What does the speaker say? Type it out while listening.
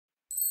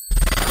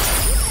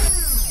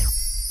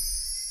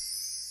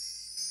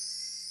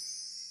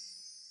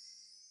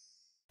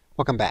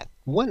Welcome back.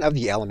 One of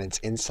the elements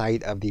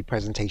inside of the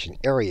presentation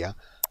area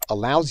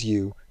allows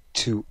you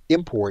to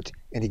import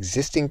an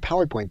existing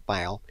PowerPoint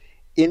file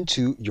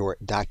into your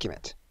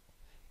document.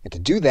 And to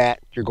do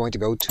that, you're going to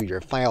go to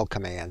your File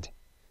command.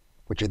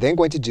 What you're then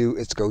going to do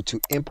is go to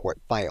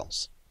Import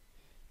Files.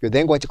 You're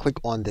then going to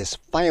click on this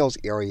Files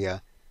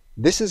area.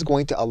 This is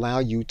going to allow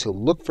you to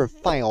look for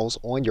files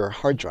on your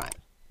hard drive.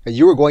 Now,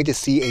 you are going to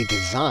see a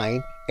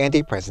design and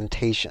a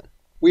presentation.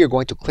 We are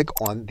going to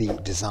click on the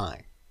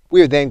design.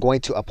 We are then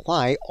going to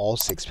apply all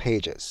 6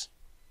 pages.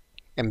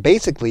 And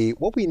basically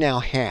what we now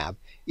have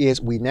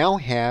is we now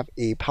have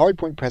a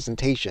PowerPoint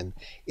presentation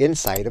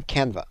inside of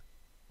Canva.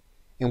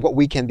 And what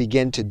we can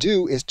begin to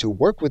do is to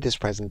work with this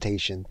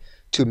presentation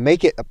to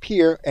make it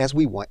appear as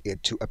we want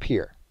it to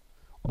appear.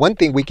 One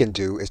thing we can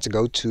do is to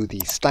go to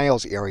the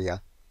Styles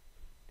area,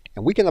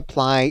 and we can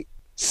apply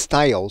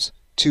styles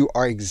to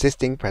our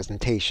existing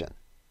presentation.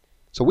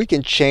 So we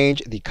can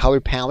change the color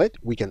palette.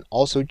 We can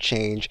also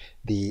change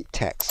the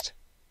text.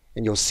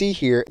 And you'll see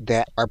here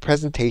that our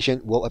presentation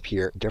will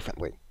appear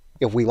differently.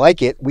 If we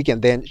like it, we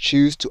can then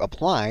choose to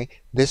apply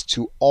this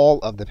to all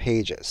of the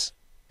pages.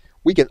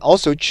 We can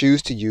also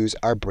choose to use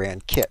our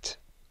brand kit.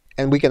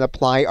 And we can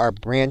apply our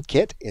brand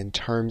kit in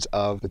terms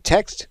of the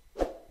text.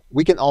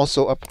 We can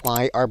also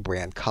apply our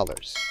brand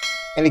colors.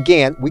 And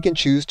again, we can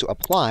choose to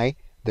apply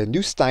the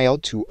new style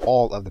to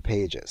all of the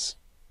pages.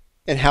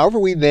 And however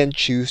we then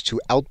choose to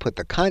output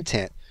the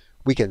content,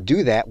 we can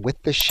do that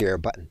with the Share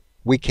button.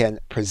 We can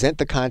present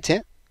the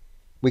content,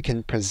 we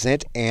can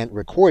present and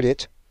record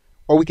it,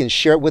 or we can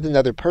share it with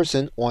another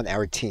person on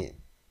our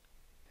team.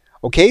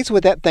 Okay, so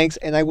with that, thanks,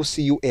 and I will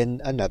see you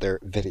in another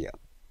video.